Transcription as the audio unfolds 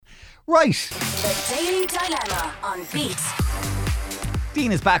Right. The Daily Dilemma on Beat.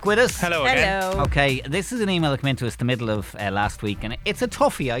 Dean is back with us. Hello again. Hello. Okay, this is an email that came into us the middle of last week, and it's a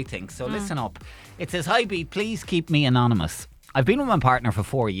toughie, I think, so listen up. It says, "Hi Beat, please keep me anonymous. I've been with my partner for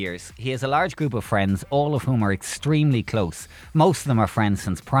 4 years. He has a large group of friends, all of whom are extremely close. Most of them are friends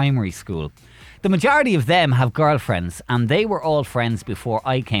since primary school. The majority of them have girlfriends, and they were all friends before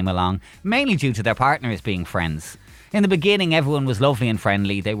I came along, mainly due to their partners being friends. In the beginning, everyone was lovely and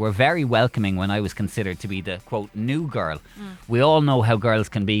friendly. They were very welcoming when I was considered to be the, quote, new girl. We all know how girls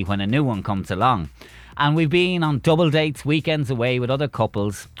can be when a new one comes along. And we've been on double dates, weekends away with other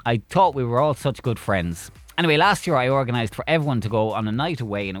couples. I thought we were all such good friends. Anyway, last year I organised for everyone to go on a night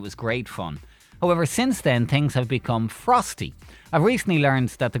away and it was great fun. However, since then, things have become frosty. I've recently learned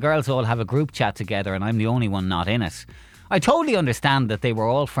that the girls all have a group chat together and I'm the only one not in it. I totally understand that they were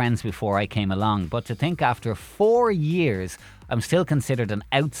all friends before I came along, but to think after 4 years I'm still considered an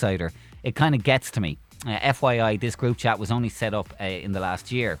outsider, it kind of gets to me. FYI, this group chat was only set up in the last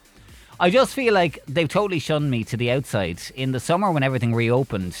year. I just feel like they've totally shunned me to the outside. In the summer when everything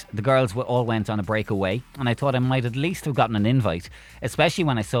reopened, the girls all went on a break away and I thought I might at least have gotten an invite, especially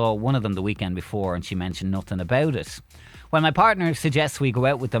when I saw one of them the weekend before and she mentioned nothing about it. When my partner suggests we go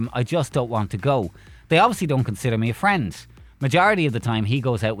out with them, I just don't want to go. They obviously don't consider me a friend. Majority of the time he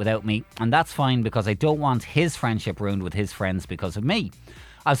goes out without me, and that's fine because I don't want his friendship ruined with his friends because of me.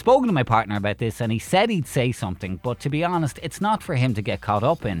 I've spoken to my partner about this and he said he'd say something, but to be honest, it's not for him to get caught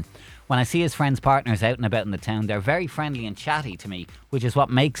up in. When I see his friends' partners out and about in the town, they're very friendly and chatty to me, which is what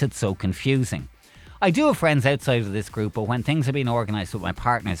makes it so confusing. I do have friends outside of this group, but when things are being organised with my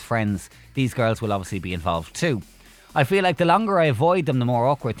partner's friends, these girls will obviously be involved too. I feel like the longer I avoid them, the more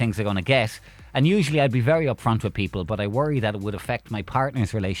awkward things are going to get. And usually I'd be very upfront with people, but I worry that it would affect my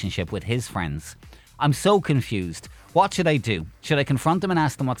partner's relationship with his friends. I'm so confused. What should I do? Should I confront them and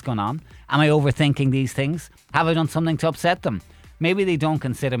ask them what's going on? Am I overthinking these things? Have I done something to upset them? Maybe they don't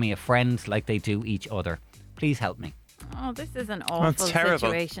consider me a friend like they do each other. Please help me." Oh, this is an awful terrible.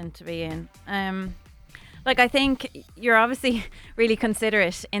 situation to be in. I think you're obviously really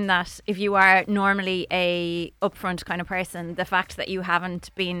considerate in that if you are normally a upfront kind of person, the fact that you haven't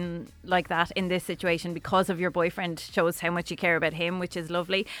been like that in this situation because of your boyfriend shows how much you care about him, which is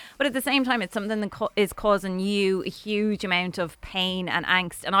lovely. But at the same time, it's something that is causing you a huge amount of pain and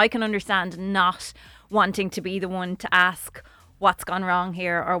angst. And I can understand not wanting to be the one to ask what's gone wrong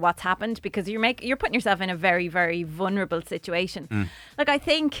here or what's happened, because you're putting yourself in a very, very vulnerable situation. I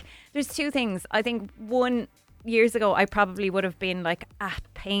think there's two things. I think one, years ago I probably would have been like at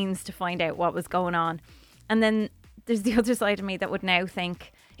pains to find out what was going on, and then there's the other side of me that would now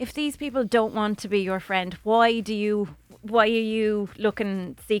think, if these people don't want to be your friend, why are you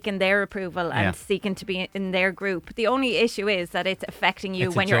seeking their approval and seeking to be in their group? The only issue is that it's affecting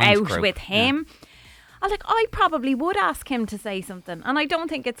you when you're out group with him. I probably would ask him to say something, and I don't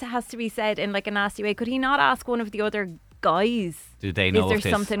think it has to be said in like a nasty way. Could he not ask one of the other guys? Do they know is there if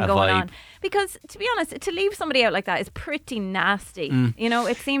there's something a going vibe? on? Because to be honest, to leave somebody out like that is pretty nasty. You know,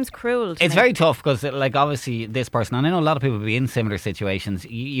 it seems cruel to It's me. very tough because, obviously this person, and I know a lot of people will be in similar situations,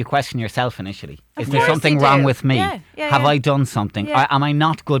 you question yourself initially. Is there course something you wrong do. with me? Yeah, Have yeah. I done something? Yeah. Am I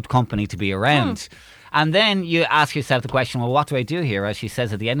not good company to be around? And then you ask yourself the question, well, what do I do here? As she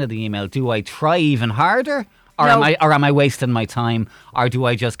says at the end of the email, do I try even harder? Or No. am I wasting my time? Or do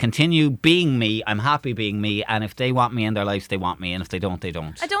I just continue being me? I'm happy being me, and if they want me in their lives, they want me, and if they don't, they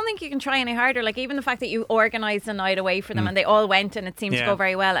don't. I don't think you can try any harder. Like, even the fact that you organised a night away for them and they all went and it seemed to go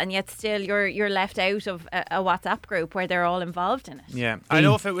very well, and yet still you're left out of a WhatsApp group where they're all involved in it. Yeah, I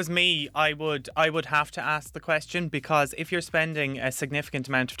know if it was me, I would have to ask the question, because if you're spending a significant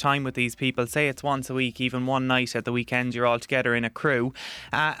amount of time with these people, say it's once a week, even one night at the weekend, you're all together in a crew,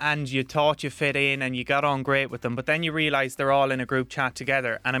 and you thought you fit in and you got on great with them, but then you realise they're all in a group chat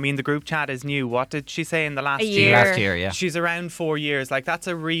together. And I mean, the group chat is new. What did she say in the last year? Last year, yeah. She's around 4 years. Like, that's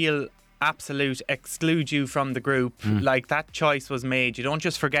a real absolute exclude you from the group. Like, that choice was made. You don't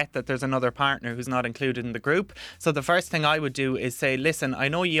just forget that there's another partner who's not included in the group. So the first thing I would do is say, listen, I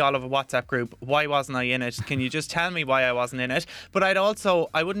know you all have a WhatsApp group. Why wasn't I in it? Can you just tell me why I wasn't in it? But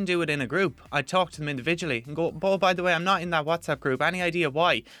I wouldn't do it in a group. I'd talk to them individually and go, oh, by the way, I'm not in that WhatsApp group. Any idea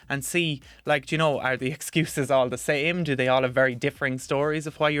why? And see, like, do you know, are the excuses all the same? Do they all have very differing stories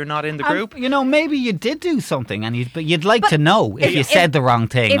of why you're not in the group? Maybe you did do something, and you'd like to know if you said the wrong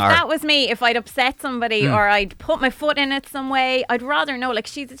thing. If or that was me, if I'd upset somebody or I'd put my foot in it some way, I'd rather know. Like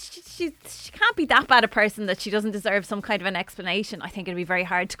she can't be that bad a person that she doesn't deserve some kind of an explanation. I think it'd be very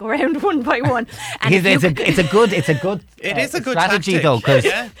hard to go around one by one. And It's a good It is a good strategy tactic. though, because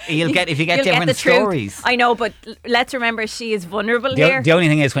Yeah. if you get you'll different the truth. stories. I know, but let's remember she is vulnerable here. The only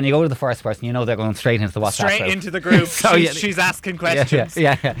thing is, when you go to the first person, you know they're going straight into the WhatsApp Straight group. into the group. So, she's asking questions.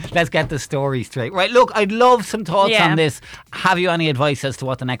 Yeah. Let's get the story straight. Right, look, I'd love some thoughts Yeah. on this. Have you any advice as to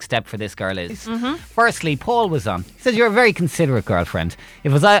what the next step for this girl is? Mm-hmm. Firstly, Paul was on. He says, you're a very considerate girlfriend.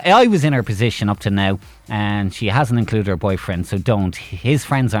 If I was in her position up to now, and she hasn't included her boyfriend, so don't. His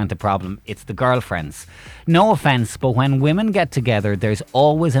friends aren't the problem, it's the girlfriends. No offence, but when women get together, there's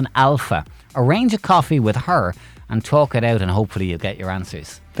always an alpha. Arrange a coffee with her and talk it out, and hopefully you'll get your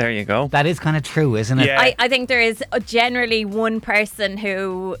answers. There you go. That is kind of true, isn't it? Yeah. I think there is generally one person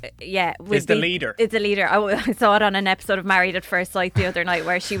who, Is the leader. Is the leader. I saw it on an episode of Married at First Sight the other night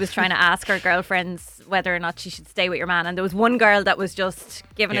where she was trying to ask her girlfriends whether or not she should stay with your man, and there was one girl that was just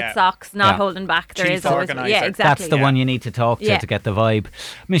giving Yeah. it socks, not Yeah. holding back. There Chief is always, organiser. yeah, exactly. That's the one you need to talk to get the vibe.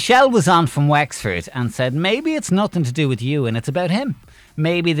 Michelle was on from Wexford and said maybe it's nothing to do with you and it's about him.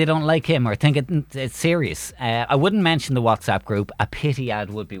 Maybe they don't like him or think it's serious. I wouldn't mention the WhatsApp group. A pity ad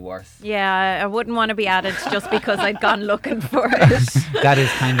would be worse. Yeah, I wouldn't want to be added just because I'd gone looking for it. That is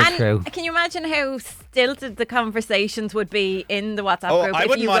kind of And true. can you imagine how stilted the conversations would be in the WhatsApp Oh, group? I if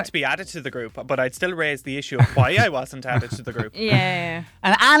wouldn't you want were- to be added to the group, but I'd still raise the issue of why I wasn't added to the group. Yeah.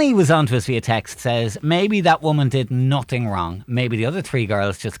 And Annie was on to us via text, says maybe that woman did nothing wrong. Maybe the other three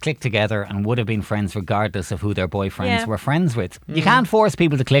girls just clicked together and would have been friends regardless of who their boyfriends Yeah. were friends with. You can't force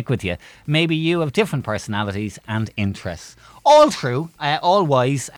people to click with you. Maybe you have different personalities and interests. All true, all wise.